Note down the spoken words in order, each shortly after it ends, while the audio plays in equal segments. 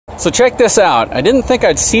So check this out. I didn't think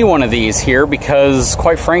I'd see one of these here because,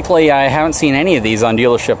 quite frankly, I haven't seen any of these on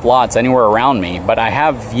dealership lots anywhere around me, but I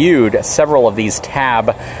have viewed several of these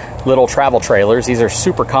Tab little travel trailers. These are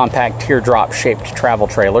super compact teardrop shaped travel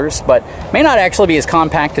trailers, but may not actually be as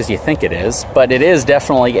compact as you think it is, but it is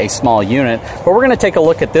definitely a small unit. But we're going to take a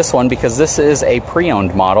look at this one because this is a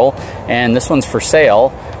pre-owned model and this one's for sale.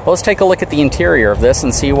 Well, let's take a look at the interior of this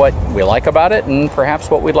and see what we like about it and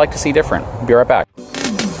perhaps what we'd like to see different. Be right back.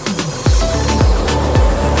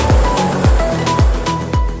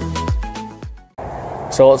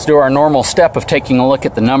 So let's do our normal step of taking a look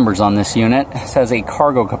at the numbers on this unit. It has a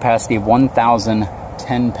cargo capacity of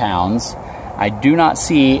 1,010 pounds. I do not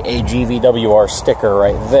see a GVWR sticker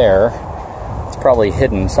right there. It's probably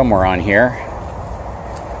hidden somewhere on here.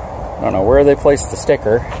 I don't know where they placed the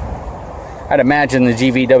sticker. I'd imagine the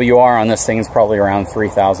GVWR on this thing is probably around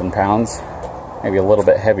 3,000 pounds. Maybe a little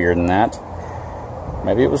bit heavier than that.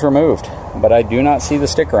 Maybe it was removed, but I do not see the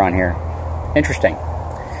sticker on here. Interesting.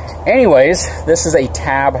 Anyways, this is a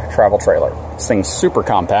Tab travel trailer. This thing's super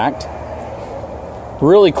compact.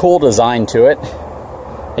 Really cool design to it.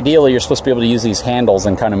 Ideally, you're supposed to be able to use these handles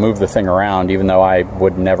and kind of move the thing around, even though I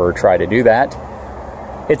would never try to do that.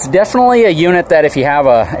 It's definitely a unit that if you have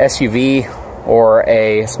a SUV or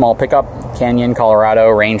a small pickup, Canyon, Colorado,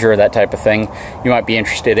 Ranger, that type of thing, you might be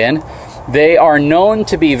interested in. They are known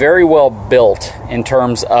to be very well built in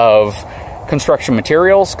terms of construction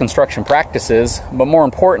materials, construction practices, but more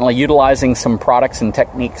importantly, utilizing some products and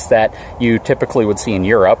techniques that you typically would see in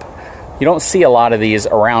Europe. You don't see a lot of these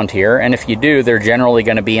around here, and if you do, they're generally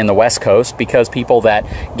going to be in the West Coast because people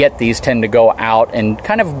that get these tend to go out and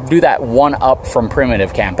kind of do that one up from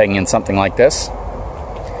primitive camping in something like this.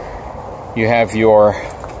 You have your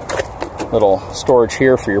little storage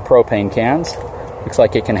here for your propane cans. Looks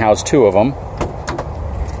like it can house 2 of them.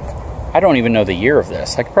 I don't even know the year of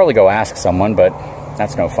this. I could probably go ask someone, but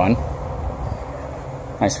that's no fun.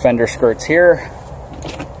 Nice fender skirts here.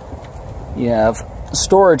 You have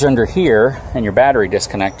storage under here and your battery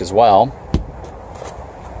disconnect as well.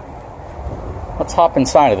 Let's hop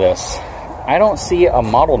inside of this. I don't see a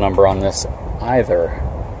model number on this either.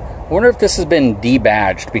 I wonder if this has been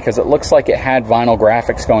debadged because it looks like it had vinyl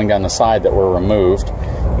graphics going down the side that were removed.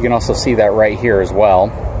 You can also see that right here as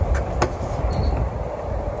well.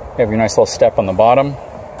 You have your nice little step on the bottom.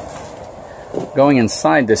 Going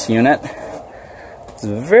inside this unit, it's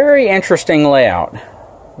a very interesting layout.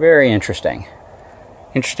 Very interesting.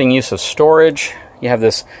 Interesting use of storage. You have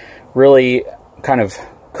this really kind of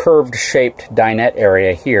curved shaped dinette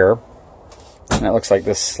area here. And it looks like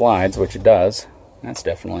this slides, which it does. That's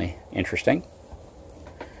definitely interesting.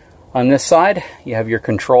 On this side, you have your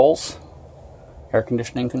controls, air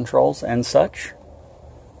conditioning controls and such.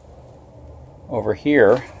 Over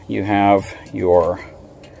here, you have your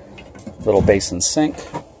little basin sink,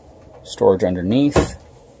 storage underneath,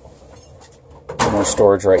 more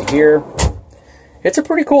storage right here. It's a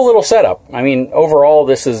pretty cool little setup. I mean, overall,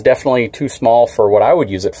 this is definitely too small for what I would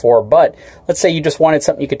use it for, but let's say you just wanted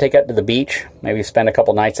something you could take out to the beach, maybe spend a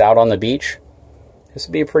couple nights out on the beach. This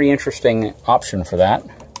would be a pretty interesting option for that.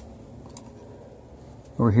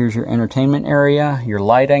 Over here's your entertainment area, your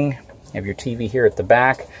lighting. You have your TV here at the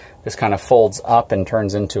back. This kind of folds up and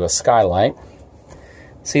turns into a skylight.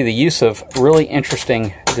 See, the use of really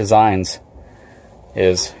interesting designs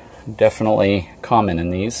is definitely common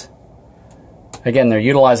in these. Again, they're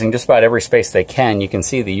utilizing just about every space they can. You can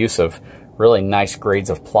see the use of really nice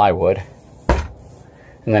grades of plywood.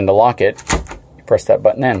 And then to lock it, you press that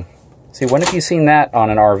button in. See, when have you seen that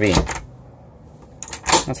on an RV?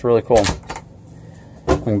 That's really cool.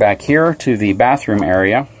 Going back here to the bathroom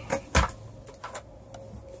area.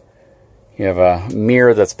 You have a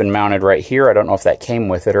mirror that's been mounted right here. I don't know if that came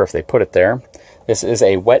with it or if they put it there. This is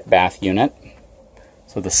a wet bath unit.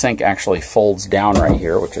 So the sink actually folds down right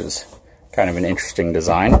here, which is kind of an interesting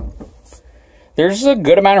design. There's a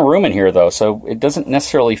good amount of room in here though, so it doesn't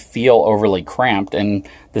necessarily feel overly cramped, and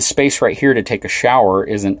the space right here to take a shower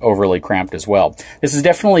isn't overly cramped as well. This is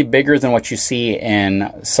definitely bigger than what you see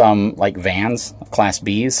in some like vans, Class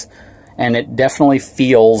Bs, and it definitely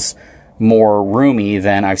feels more roomy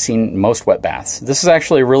than I've seen most wet baths. This is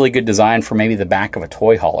actually a really good design for maybe the back of a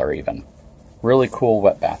toy hauler even. Really cool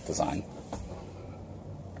wet bath design.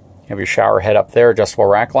 You have your shower head up there, adjustable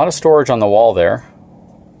rack. A lot of storage on the wall there.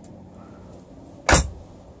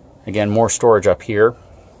 Again, more storage up here.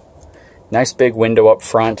 Nice big window up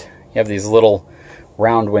front. You have these little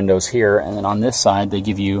round windows here, and then on this side they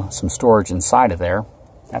give you some storage inside of there.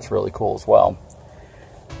 That's really cool as well.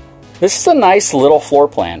 This is a nice little floor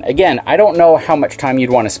plan. Again, I don't know how much time you'd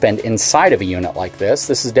want to spend inside of a unit like this.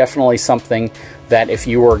 This is definitely something that if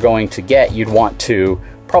you were going to get, you'd want to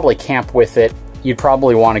probably camp with it. You'd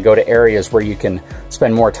probably want to go to areas where you can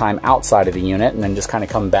spend more time outside of the unit and then just kind of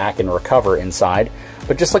come back and recover inside.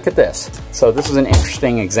 But just look at this. So this is an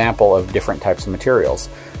interesting example of different types of materials.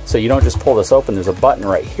 So you don't just pull this open, there's a button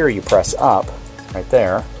right here you press up, right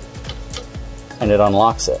there, and it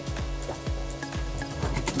unlocks it.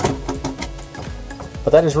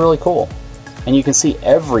 But that is really cool. And you can see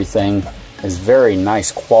everything is very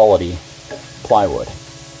nice quality plywood.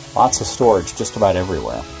 Lots of storage just about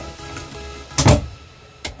everywhere.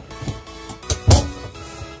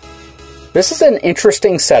 This is an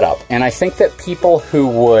interesting setup, and I think that people who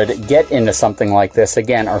would get into something like this,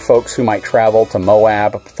 again, are folks who might travel to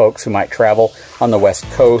Moab, folks who might travel on the West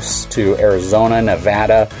Coast to Arizona,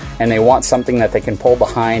 Nevada, and they want something that they can pull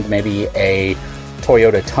behind, maybe a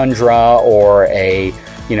Toyota Tundra or a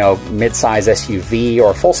mid-size SUV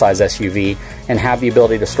or full-size SUV, and have the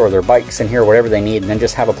ability to store their bikes in here, whatever they need, and then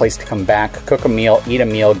just have a place to come back, cook a meal, eat a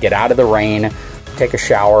meal, get out of the rain, take a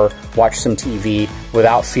shower, watch some TV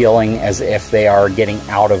without feeling as if they are getting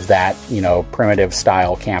out of that, primitive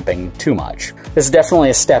style camping too much. This is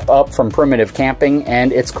definitely a step up from primitive camping,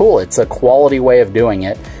 and it's cool. It's a quality way of doing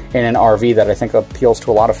it in an RV that I think appeals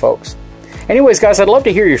to a lot of folks. Anyways, guys, I'd love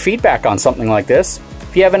to hear your feedback on something like this.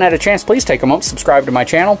 If you haven't had a chance, please take a moment, subscribe to my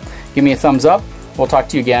channel, give me a thumbs up. We'll talk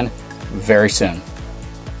to you again very soon.